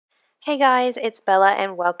Hey guys, it's Bella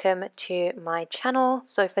and welcome to my channel.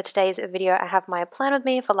 So for today's video I have my plan with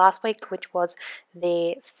me for last week, which was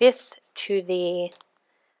the 5th to the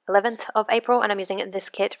 11th of April, and I'm using this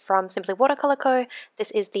kit from Simply Watercolor Co. This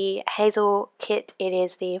is the Hazel kit. It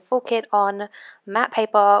is the full kit on matte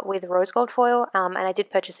paper with rose gold foil, and I did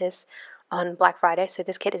purchase this on Black Friday, so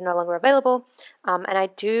this kit is no longer available, and I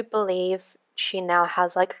do believe she now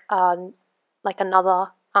has like another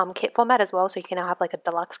kit format as well, so you can now have like a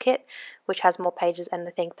deluxe kit which has more pages, and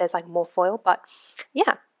I think there's like more foil. But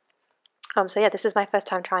yeah, so yeah, this is my first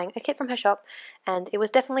time trying a kit from her shop, and it was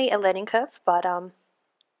definitely a learning curve, but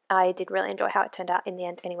I did really enjoy how it turned out in the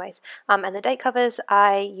end anyways. And the date covers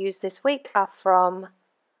I used this week are from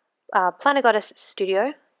Planner Goddess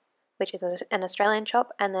Studio, which is an Australian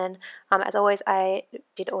shop, and then as always I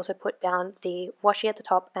did also put down the washi at the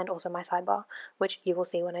top and also my sidebar, which you will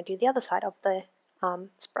see when I do the other side of the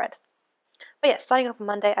spread. But yeah, starting off on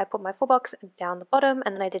Monday I put my full box down the bottom,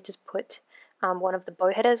 and then I did just put one of the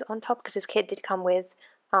bow headers on top, because this kit did come with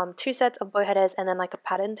 2 sets of bow headers and then like a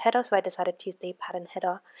patterned header, so I decided to use the patterned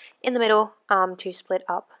header in the middle to split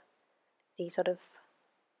up the sort of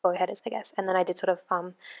bow headers, I guess, and then I did sort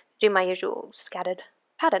of do my usual scattered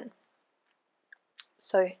pattern.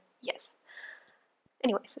 So yes.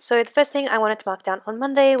 Anyways, so the first thing I wanted to mark down on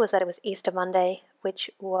Monday was that it was Easter Monday, which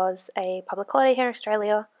was a public holiday here in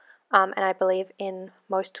Australia, and I believe in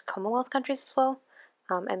most Commonwealth countries as well,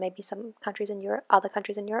 and maybe some countries in Europe, other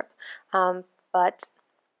countries in Europe, but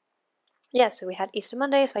yeah, so we had Easter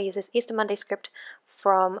Monday, so I used this Easter Monday script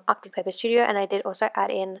from Arctic Paper Studio, and I did also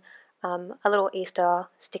add in a little Easter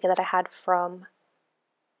sticker that I had from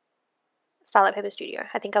Starlight Paper Studio.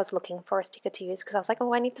 I think I was looking for a sticker to use because I was like,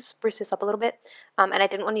 oh, I need to spruce this up a little bit, and I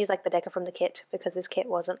didn't want to use like the deco from the kit because this kit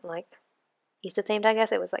wasn't like Easter themed, I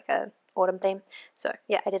guess. It was like a autumn theme. So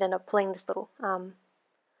yeah, I did end up pulling this little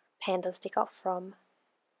panda sticker from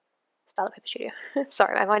Starlight Paper Studio.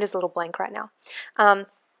 Sorry, my mind is a little blank right now.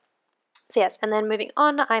 So yes, and then moving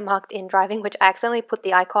on, I marked in driving, which I accidentally put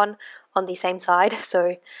the icon on the same side,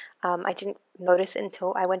 so I didn't notice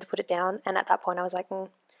until I went to put it down, and at that point I was like,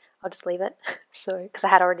 I'll just leave it, so because I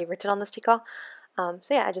had already written on the sticker.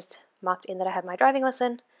 So yeah, I just marked in that I had my driving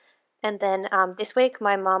lesson, and then this week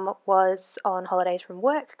my mum was on holidays from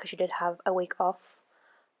work because she did have a week off,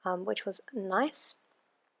 which was nice.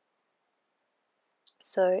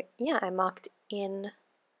 So yeah, I marked in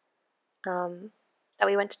that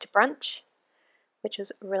we went to brunch, which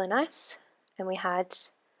was really nice, and we had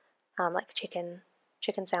like chicken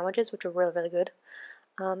sandwiches, which were really good.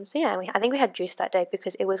 So yeah, I think we had juice that day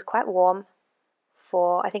because it was quite warm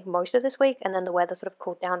for I think most of this week, and then the weather sort of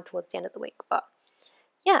cooled down towards the end of the week. But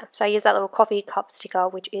yeah, so I used that little coffee cup sticker,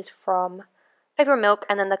 which is from Paper and Milk,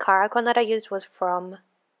 and then the car icon that I used was from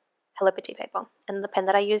𝚜𝚑𝚘𝚙𝚜 paper, and the pen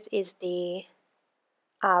that I used is the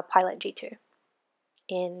Pilot G2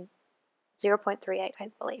 in 0.38,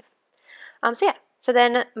 I believe. So yeah, so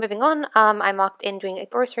then moving on, I marked in doing a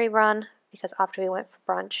grocery run because after we went for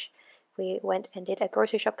brunch, we went and did a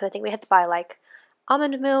grocery shop because I think we had to buy like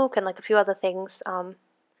almond milk and like a few other things. And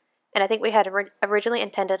I think we had originally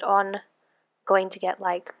intended on going to get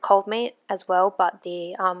like cold meat as well, but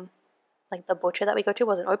the like the butcher that we go to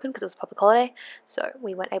wasn't open because it was a public holiday, so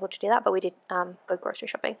we weren't able to do that. But we did go grocery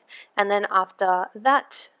shopping, and then after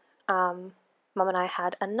that, Mum and I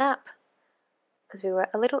had a nap because we were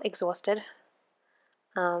a little exhausted.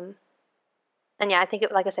 And yeah, I think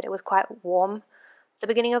like I said, it was quite warm the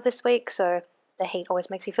beginning of this week, so the heat always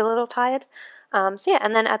makes you feel a little tired. So yeah,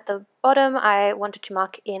 and then at the bottom I wanted to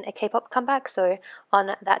mark in a K-pop comeback. So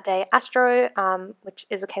on that day, Astro, which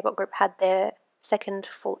is a K-pop group, had their second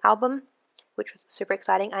full album, which was super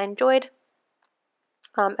exciting. I enjoyed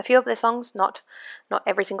a few of their songs, not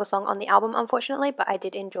every single song on the album unfortunately, but I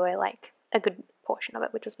did enjoy like a good portion of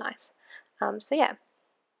it, which was nice. So yeah,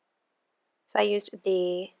 so I used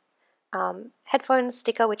the headphone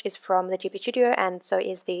sticker, which is from the GP Studio, and so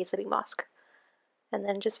is the sleeping mask. And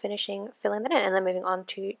then just finishing filling that in, and then moving on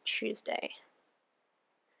to Tuesday.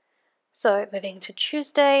 So moving to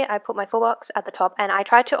Tuesday, I put my full box at the top, and I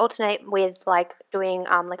tried to alternate with like doing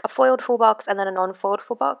like a foiled full box and then a non-foiled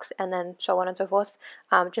full box, and then so on and so forth,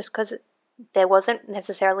 just because there wasn't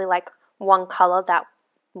necessarily like one color that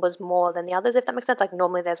was more than the others, if that makes sense. Like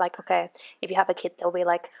normally there's like, okay, if you have a kit there'll be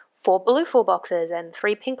like 4 blue full boxes and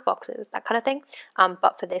 3 pink boxes, that kind of thing,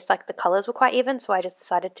 but for this, like the colors were quite even, so I just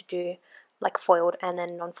decided to do like foiled and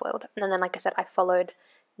then non-foiled. And then like I said, I followed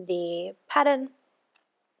the pattern,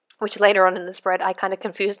 which later on in the spread I kind of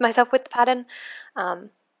confused myself with the pattern,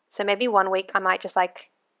 so maybe one week I might just like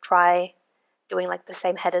try doing like the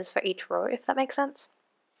same headers for each row, if that makes sense,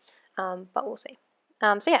 but we'll see.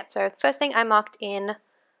 So yeah, so first thing I marked in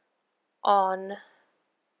on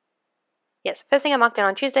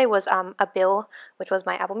Tuesday was a bill, which was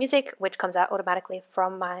my Apple Music, which comes out automatically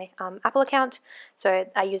from my Apple account. So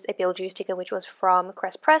I used a bill due sticker, which was from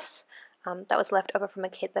Crest Press. That was left over from a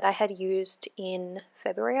kit that I had used in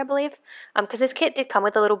February, I believe. Because this kit did come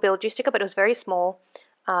with a little bill due sticker, but it was very small.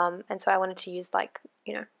 And so I wanted to use, like,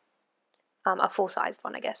 you know, a full-sized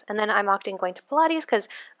one, I guess. And then I marked in going to Pilates because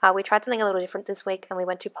we tried something a little different this week, and we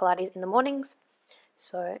went to Pilates in the mornings.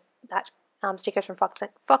 So that stickers from Fox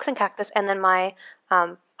and Cactus, and then my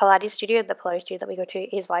Pilates studio, the Pilates studio that we go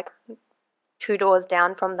to, is like 2 doors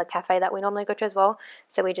down from the cafe that we normally go to as well.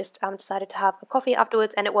 So we just decided to have a coffee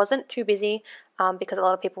afterwards, and it wasn't too busy because a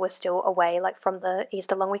lot of people were still away, like from the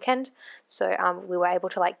Easter long weekend. So we were able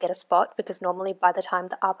to like get a spot, because normally by the time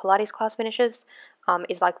that our Pilates class finishes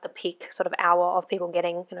is like the peak sort of hour of people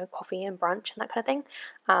getting, you know, coffee and brunch and that kind of thing.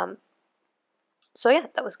 So yeah,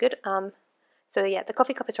 that was good. So yeah, the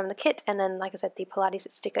coffee cup is from the kit, and then like I said, the Pilates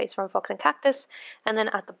sticker is from Fox and Cactus. And then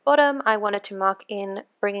at the bottom, I wanted to mark in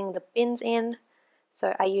bringing the bins in.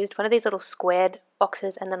 So I used one of these little squared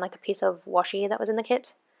boxes and then like a piece of washi that was in the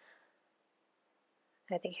kit.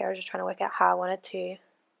 And I think here I was just trying to work out how I wanted to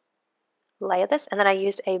layer this. And then I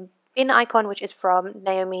used a bin icon, which is from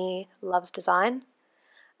Naomi Loves Design.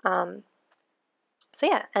 So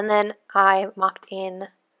yeah, and then I marked in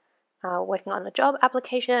working on a job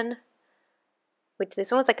application, which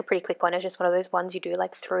this one was like a pretty quick one. It's just one of those ones you do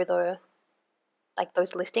like through the, like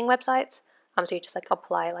those listing websites. So you just like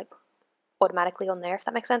apply like automatically on there, if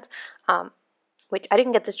that makes sense. Which I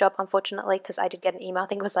didn't get this job, unfortunately, because I did get an email, I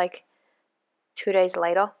think it was like 2 days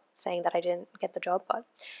later, saying that I didn't get the job. But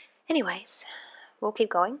anyways, we'll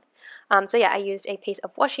keep going. So yeah, I used a piece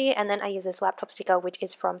of washi, and then I used this laptop sticker, which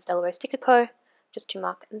is from 𝚜𝚎𝚗𝚎 Co, just to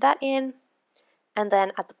mark that in. And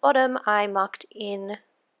then at the bottom, I marked in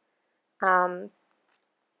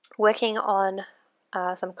working on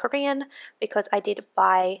some Korean, because I did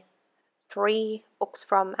buy 3 books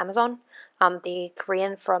from Amazon, the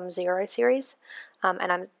Korean from Zero series,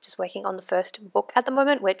 and I'm just working on the first book at the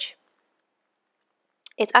moment, which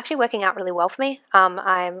it's actually working out really well for me.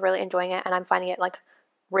 I'm really enjoying it, and I'm finding it like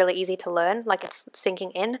really easy to learn, like it's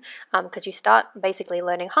sinking in, because you start basically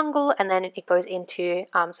learning Hangul, and then it goes into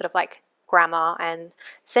sort of like grammar and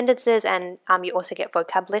sentences, and you also get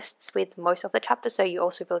vocab lists with most of the chapters, so you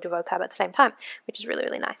also build your vocab at the same time, which is really,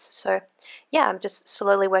 really nice. So yeah, I'm just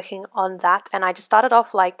slowly working on that, and I just started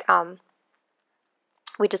off like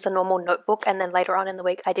with just a normal notebook, and then later on in the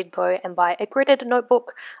week I did go and buy a gridded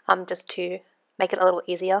notebook just to make it a little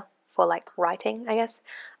easier for like writing, I guess.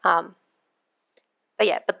 But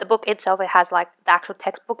yeah, but the book itself, it has like the actual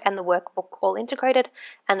textbook and the workbook all integrated,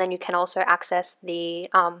 and then you can also access the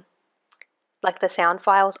like the sound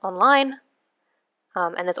files online,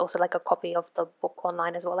 and there's also like a copy of the book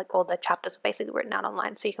online as well, like all the chapters are basically written out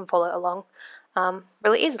online, so you can follow along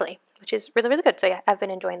really easily, which is really, really good. So yeah, I've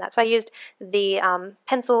been enjoying that. So I used the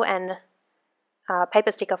pencil and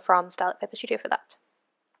paper sticker from Starlit Paper Studio for that.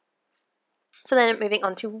 So then moving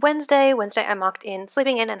on to Wednesday. Wednesday I marked in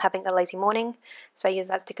sleeping in and having a lazy morning, so I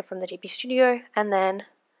used that sticker from the GP Studio. And then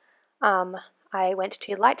I went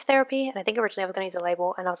to light therapy, and I think originally I was going to use a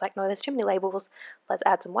label, and I was like, no, there's too many labels, let's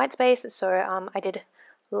add some white space. So I did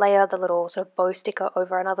layer the little sort of bow sticker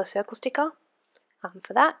over another circle sticker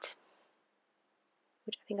for that,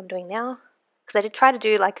 which I think I'm doing now, because I did try to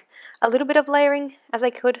do like a little bit of layering as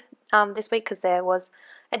I could this week, because there was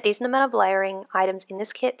a decent amount of layering items in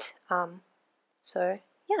this kit. So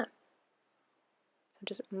yeah, so I'm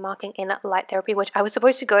just marking in light therapy, which I was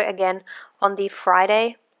supposed to go again on the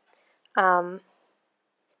Friday,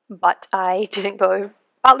 but I didn't go,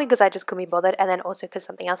 partly because I just couldn't be bothered, and then also because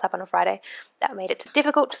something else happened on Friday that made it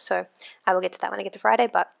difficult. So I will get to that when I get to Friday.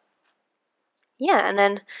 But yeah, and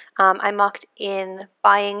then I marked in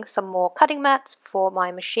buying some more cutting mats for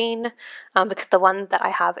my machine, because the one that I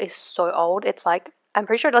have is so old. It's like, I'm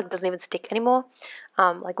pretty sure it like doesn't even stick anymore.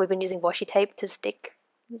 Like we've been using washi tape to stick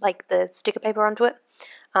like the sticker paper onto it.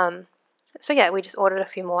 So yeah, we just ordered a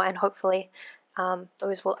few more, and hopefully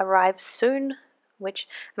those will arrive soon. Which,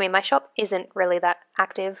 I mean, my shop isn't really that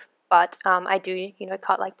active, but I do, you know,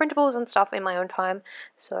 cut like printables and stuff in my own time,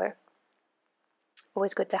 so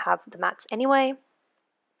always good to have the mats anyway.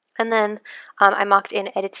 And then I marked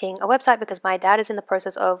in editing a website, because my dad is in the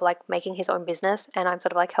process of like making his own business, and I'm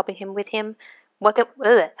sort of like helping him with that.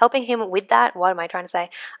 What am I trying to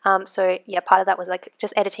say? So yeah, part of that was like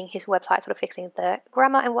just editing his website, sort of fixing the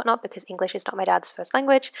grammar and whatnot, because English is not my dad's first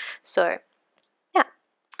language. So yeah.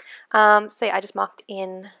 So yeah, I just marked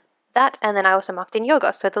in that, and then I also marked in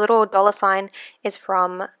yoga. So the little dollar sign is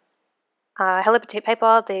from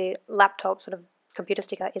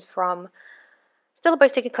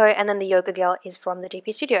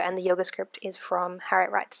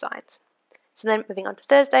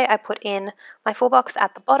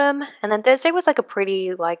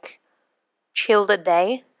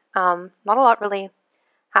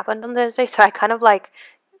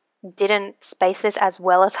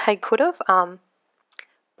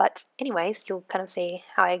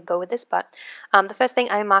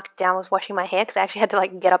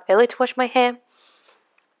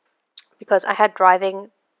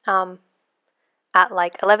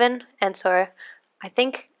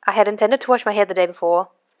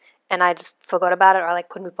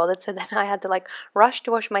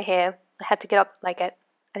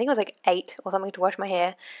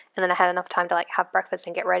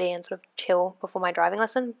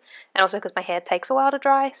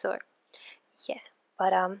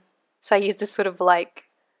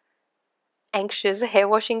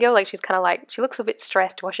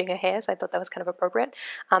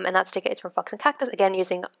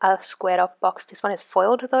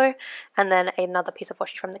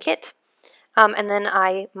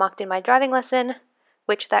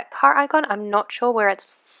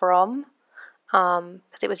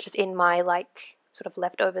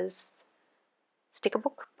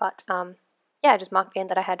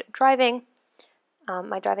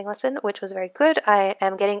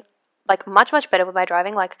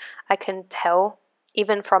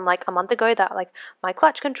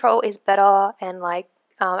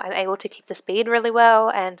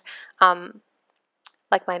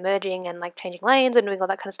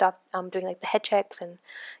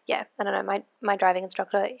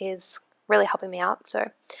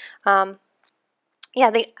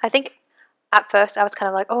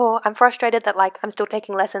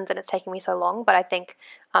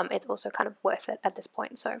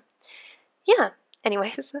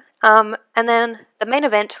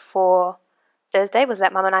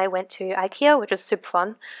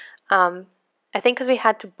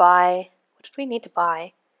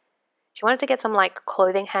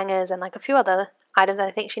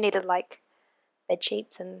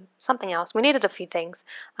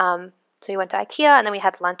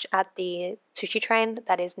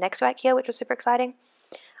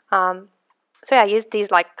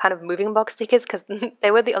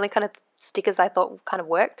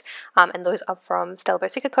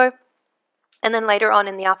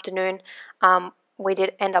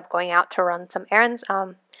some errands.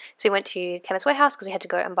 So we went to Chemist Warehouse because we had to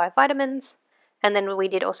go and buy vitamins. And then we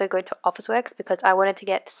did also go to Officeworks because I wanted to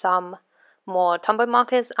get some more Tombow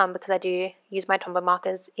markers because I do use my Tombow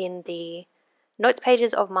markers in the notes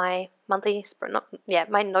pages of my monthly,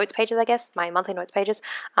 my notes pages, I guess, my monthly notes pages.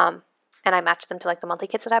 And I match them to like the monthly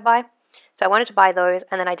kits that I buy. So I wanted to buy those,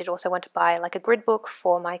 and then I did also want to buy like a grid book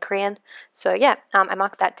for my Korean. So yeah, I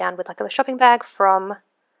marked that down with like a shopping bag from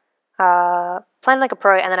Plan Like a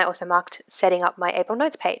Pro, and then I also marked setting up my April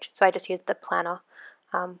notes page. So I just used the planner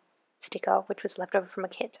sticker, which was left over from a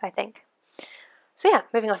kit, I think. So yeah,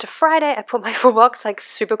 moving on to Friday, I put my full box like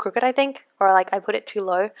super crooked, I think, or like I put it too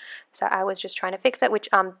low. So I was just trying to fix it, which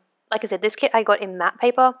like I said, this kit I got in matte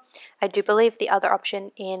paper. I do believe the other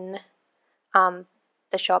option in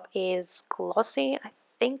the shop is glossy, I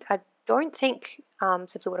think. I don't think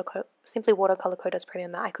Simply Watercolor Co does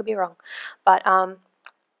premium matte. I could be wrong, but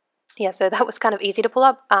yeah, so that was kind of easy to pull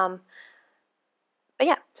up. But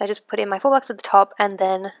yeah, so I just put in my full box at the top and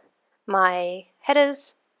then my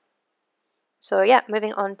headers. So yeah,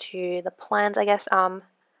 moving on to the plans, I guess.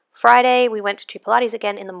 Friday we went to Pilates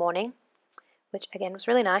again in the morning, which again was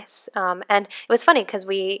really nice. And it was funny because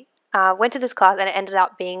we went to this class and it ended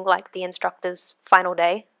up being like the instructor's final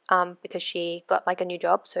day because she got like a new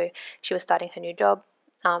job. So she was starting her new job.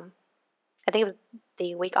 I think it was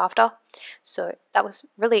the week after. So that was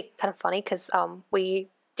really kind of funny because we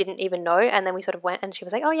didn't even know, and then we sort of went and she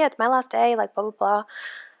was like, oh yeah, it's my last day, like blah blah blah.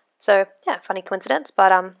 So yeah, funny coincidence,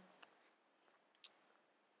 but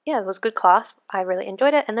yeah, it was a good class. I really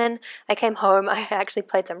enjoyed it. And then I came home. I actually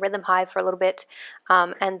played some Rhythm Hive for a little bit.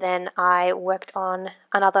 And then I worked on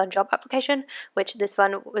another job application, which this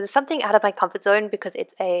one was something out of my comfort zone because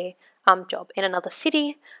it's a job in another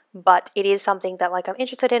city. But it is something that like I'm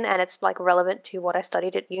interested in, and it's like relevant to what I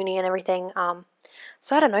studied at uni and everything.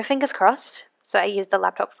 So I don't know, fingers crossed. So I used the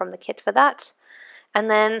laptop from the kit for that. And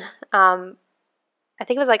then I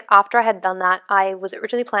think it was like after I had done that, I was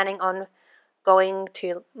originally planning on going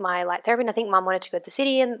to my light therapy, and I think mum wanted to go to the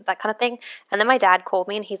city and that kind of thing. And then my dad called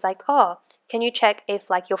me and he's like, oh, can you check if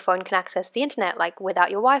like your phone can access the internet like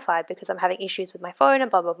without your Wi-Fi, because I'm having issues with my phone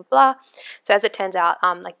and blah blah blah blah. So as it turns out,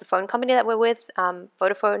 like the phone company that we're with,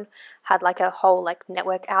 Vodafone, had like a whole like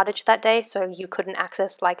network outage that day, so you couldn't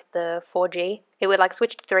access like the 4G. It would like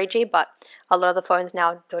switch to 3G, but a lot of the phones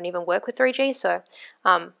now don't even work with 3G. So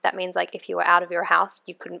that means like if you were out of your house,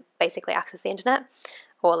 you couldn't basically access the internet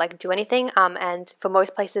or like do anything. And for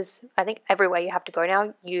most places, I think everywhere you have to go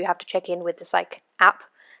now, you have to check in with this like app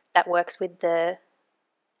that works with the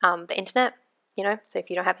internet, you know. So if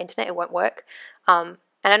you don't have internet, it won't work. And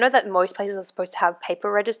I know that most places are supposed to have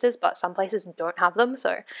paper registers, but some places don't have them.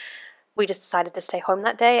 So we just decided to stay home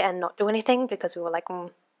that day and not do anything because we were like,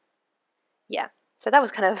 yeah. So that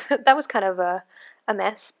was kind of a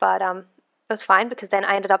mess, but it was fine because then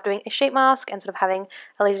I ended up doing a sheet mask and sort of having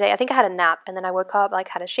a lazy day. I think I had a nap and then I woke up, like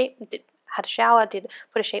had a shower,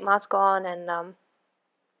 put a sheet mask on, and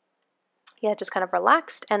yeah, just kind of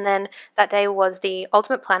relaxed. And then that day was the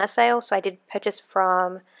Ultimate Planner sale, so I did purchase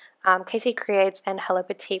from Ksy Creates and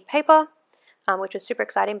𝚜𝚑𝚘𝚙𝚜 paper, which was super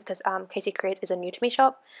exciting because Ksy Creates is a new to me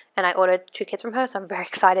shop, and I ordered 2 kits from her, so I'm very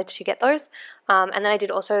excited to get those. And then I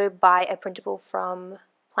did also buy a printable from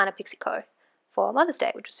𝚜𝚑𝚘𝚙𝚜 Co for Mother's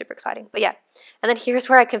Day, which was super exciting. But yeah, and then here's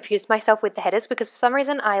where I confused myself with the headers, because for some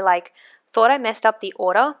reason I like thought I messed up the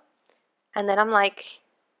order, and then I'm like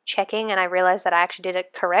checking and I realized that I actually did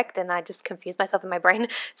it correct, and I just confused myself in my brain.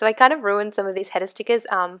 So I kind of ruined some of these header stickers,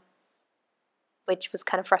 which was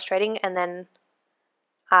kind of frustrating. And then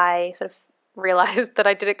I sort of realized that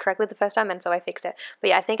I did it correctly the first time, and so I fixed it.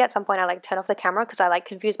 But yeah, I think at some point I like turned off the camera because I like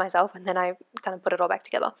confused myself, and then I kind of put it all back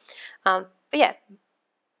together. But yeah.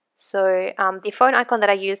 So the phone icon that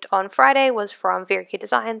I used on Friday was from Very Cute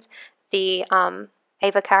Designs. The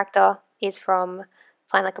Ava character is from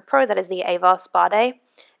Plannerco Pro, that is the Ava Spa Day.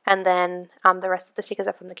 And then the rest of the stickers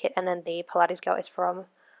are from the kit, and then the Pilates girl is from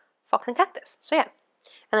Fox and Cactus. So yeah,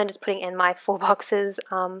 and then just putting in my 4 boxes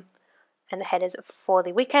and the headers for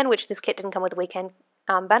the weekend, which this kit didn't come with a weekend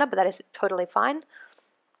banner, but that is totally fine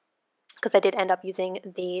because I did end up using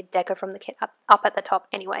the deco from the kit up at the top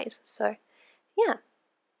anyways. So yeah.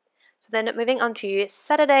 So then moving on to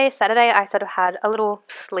Saturday. Saturday I sort of had a little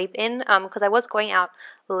sleep in because I was going out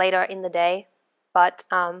later in the day, but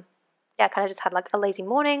yeah, I kind of just had like a lazy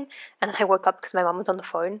morning, and then I woke up because my mum was on the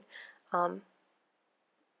phone.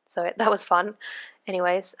 So that was fun.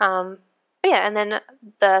 Anyways, but yeah, and then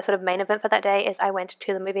the sort of main event for that day is I went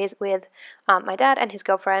to the movies with my dad and his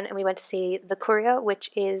girlfriend, and we went to see The Courier, which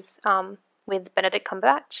is with Benedict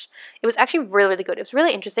Cumberbatch. It was actually really, really good. It was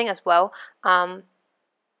really interesting as well.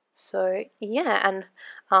 So yeah, and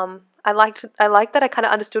I liked that I kind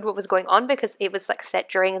of understood what was going on because it was like set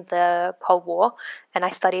during the Cold War, and I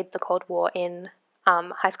studied the Cold War in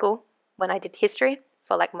high school when I did history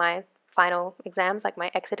for like my final exams, like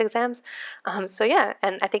my exit exams. So yeah,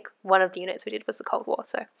 and I think one of the units we did was the Cold War.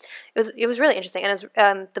 So it was really interesting, and it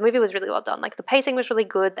was, the movie was really well done. Like the pacing was really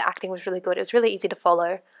good, the acting was really good. It was really easy to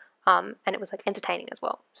follow. And it was like entertaining as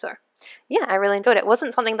well. So yeah, I really enjoyed it. It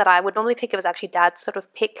wasn't something that I would normally pick. It was actually Dad's sort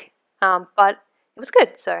of pick, but it was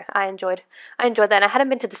good. So I enjoyed that. And I hadn't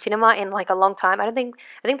been to the cinema in like a long time. I think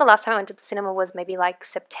the last time I went to the cinema was maybe like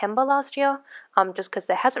September last year. Just because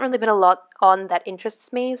there hasn't really been a lot on that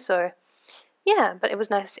interests me. So yeah, but it was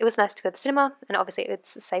nice. It was nice to go to the cinema, and obviously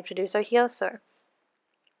it's safe to do so here. So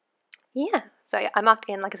yeah, so yeah, I marked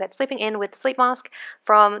in, like I said, sleeping in with the sleep mask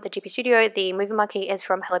from the GP Studio. The movie marquee is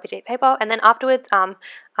from 𝚜𝚑𝚘𝚙𝚜 paper, and then afterwards,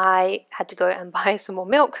 I had to go and buy some more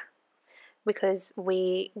milk because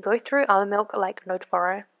we go through almond milk like no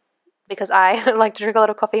tomorrow. Because I like to drink a lot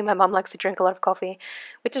of coffee, my mum likes to drink a lot of coffee,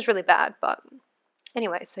 which is really bad. But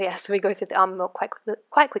anyway, so yeah, so we go through the almond milk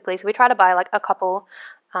quite quickly. So we try to buy like a couple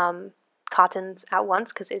cartons at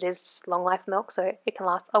once because it is just long life milk, so it can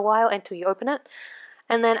last a while until you open it.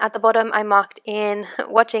 And then at the bottom, I marked in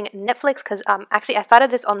watching Netflix because actually I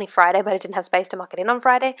started this on the Friday, but I didn't have space to mark it in on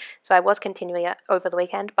Friday, so I was continuing it over the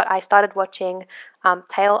weekend. But I started watching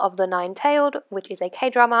Tale of the Nine-Tailed, which is a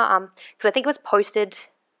K-drama, because I think it was posted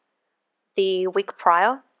the week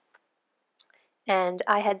prior, and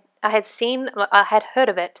I had heard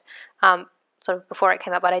of it sort of before it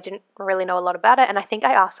came out, but I didn't really know a lot about it. And I think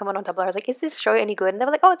I asked someone on Tumblr, I was like, is this show any good? And they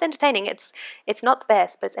were like, oh, it's entertaining. It's not the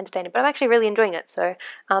best, but it's entertaining. But I'm actually really enjoying it. So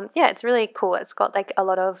yeah, it's really cool. It's got like a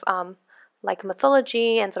lot of like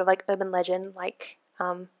mythology and sort of like urban legend, like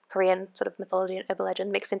Korean sort of mythology and urban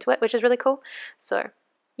legend mixed into it, which is really cool. So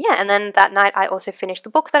yeah, and then that night I also finished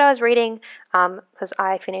the book that I was reading because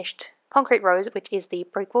I finished Concrete Rose, which is the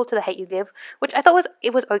prequel to The Hate You Give, which I thought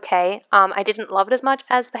was okay. I didn't love it as much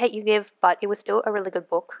as The Hate You Give, but it was still a really good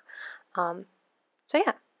book. So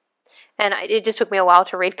yeah, and it just took me a while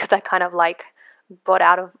to read because I kind of like got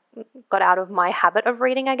out of my habit of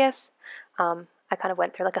reading, I guess. I kind of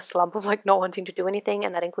went through like a slump of like not wanting to do anything,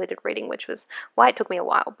 and that included reading, which was why it took me a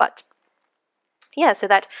while. But yeah, so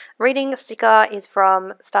that reading sticker is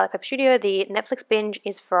from 𝚜𝚑𝚘𝚙𝚜. The Netflix binge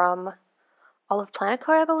is from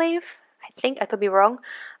𝚜𝚑𝚘𝚘𝚙𝚜, I believe. I think, I could be wrong.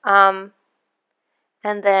 And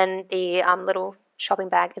then the little shopping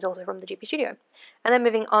bag is also from the GP Studio. And then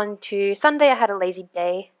moving on to Sunday, I had a lazy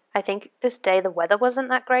day. I think this day the weather wasn't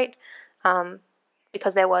that great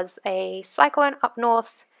because there was a cyclone up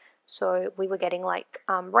north, so we were getting like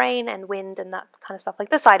rain and wind and that kind of stuff, like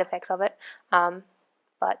the side effects of it.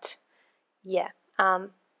 But yeah,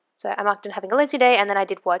 so I marked in having a lazy day, and then I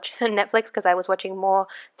did watch Netflix because I was watching more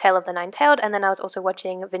Tale of the Nine-Tailed, and then I was also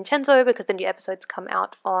watching Vincenzo because the new episodes come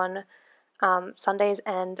out on Sundays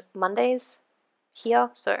and Mondays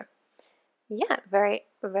here. So yeah, very,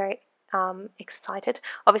 very excited.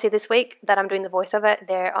 Obviously this week that I'm doing the voiceover,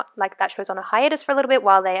 they're like, that show's on a hiatus for a little bit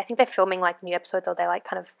while I think they're filming like new episodes, or they're like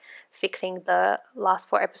kind of fixing the last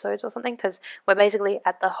 4 episodes or something, because we're basically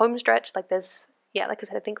at the home stretch. Like there's, yeah, like I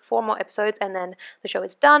said, I think 4 more episodes and then the show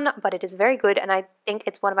is done, but it is very good, and I think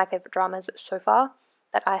it's one of my favorite dramas so far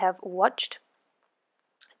that I have watched.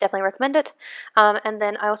 Definitely recommend it. And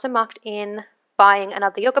then I also marked in buying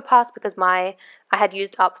another yoga pass because I had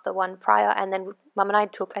used up the one prior, and then Mum and I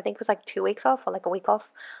took, I think it was like 2 weeks off or like a week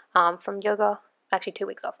off from yoga, actually 2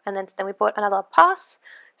 weeks off, and then we bought another pass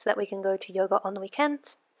so that we can go to yoga on the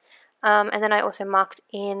weekends. And then I also marked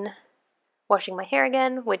in washing my hair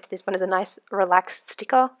again, which this one is a nice relaxed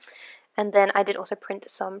sticker. And then I did also print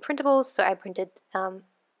some printables, so I printed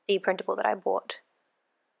the printable that I bought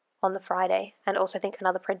on the Friday, and also I think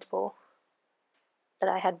another printable that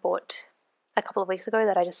I had bought a couple of weeks ago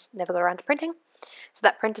that I just never got around to printing. So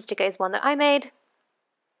that printed sticker is one that I made.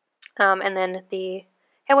 And then the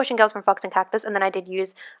hair washing girls from Fox and Cactus, and then I did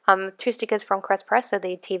use 2 stickers from Crest Press, so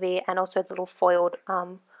the TV and also the little foiled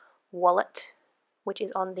wallet, which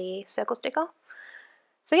is on the circle sticker.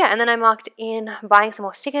 So yeah, and then I marked in buying some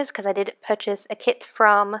more stickers because I did purchase a kit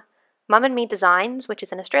from Mum and Me Designs, which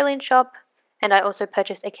is an Australian shop, and I also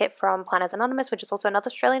purchased a kit from Planners Anonymous, which is also another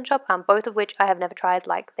Australian shop, both of which I have never tried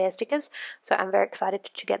like their stickers, so I'm very excited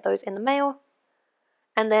to get those in the mail.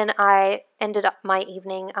 And then I ended up my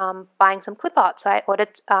evening buying some clip art, so I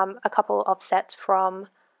ordered a couple of sets from,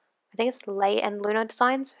 I think it's Lay and Luna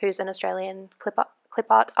Designs, who's an Australian clip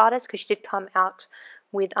art artist, because she did come out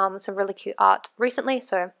with some really cute art recently.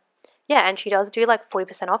 So yeah, and she does do like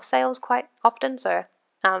 40% off sales quite often, so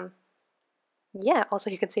yeah, also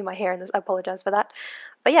you can see my hair in this, I apologize for that.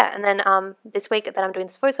 But yeah, and then this week that I'm doing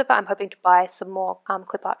this voiceover, I'm hoping to buy some more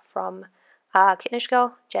clip art from Kittenish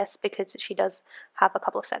Girl, Jess, because she does have a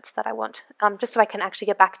couple of sets that I want, just so I can actually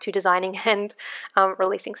get back to designing and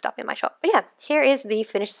releasing stuff in my shop. But yeah, here is the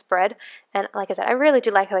finished spread, and like I said, I really do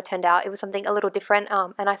like how it turned out. It was something a little different,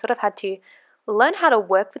 and I sort of had to learn how to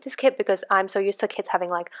work with this kit because I'm so used to kits having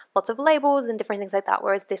like lots of labels and different things like that,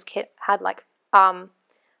 whereas this kit had like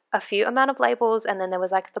a few amount of labels, and then there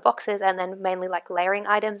was like the boxes, and then mainly like layering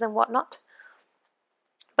items and whatnot.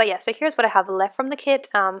 But yeah, so here's what I have left from the kit,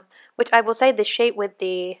 which I will say this sheet with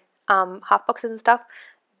the half boxes and stuff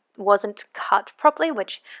wasn't cut properly,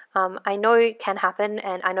 which I know can happen,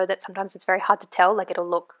 and I know that sometimes it's very hard to tell, like it'll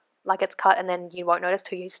look like it's cut and then you won't notice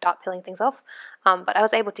till you start peeling things off, but I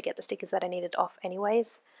was able to get the stickers that I needed off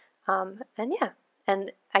anyways, and yeah,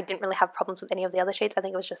 and I didn't really have problems with any of the other sheets. I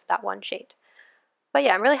think it was just that one sheet. But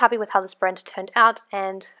yeah, I'm really happy with how this brand turned out,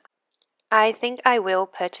 and I think I will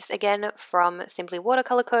purchase again from Simply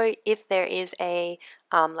Watercolor Co if there is a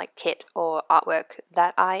like kit or artwork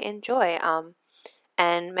that I enjoy,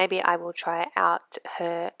 and maybe I will try out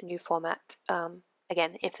her new format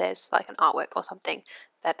again if there's like an artwork or something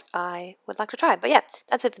that I would like to try. But yeah,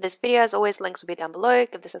 that's it for this video. As always, links will be down below.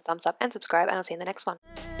 Give this a thumbs up and subscribe, and I'll see you in the next one.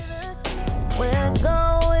 We're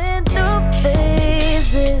going through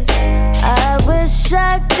phases. I wish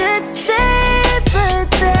I could stay,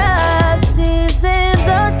 but the seasons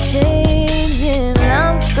are changing.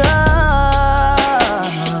 I'm gone.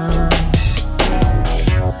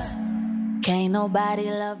 Can't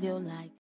nobody love you like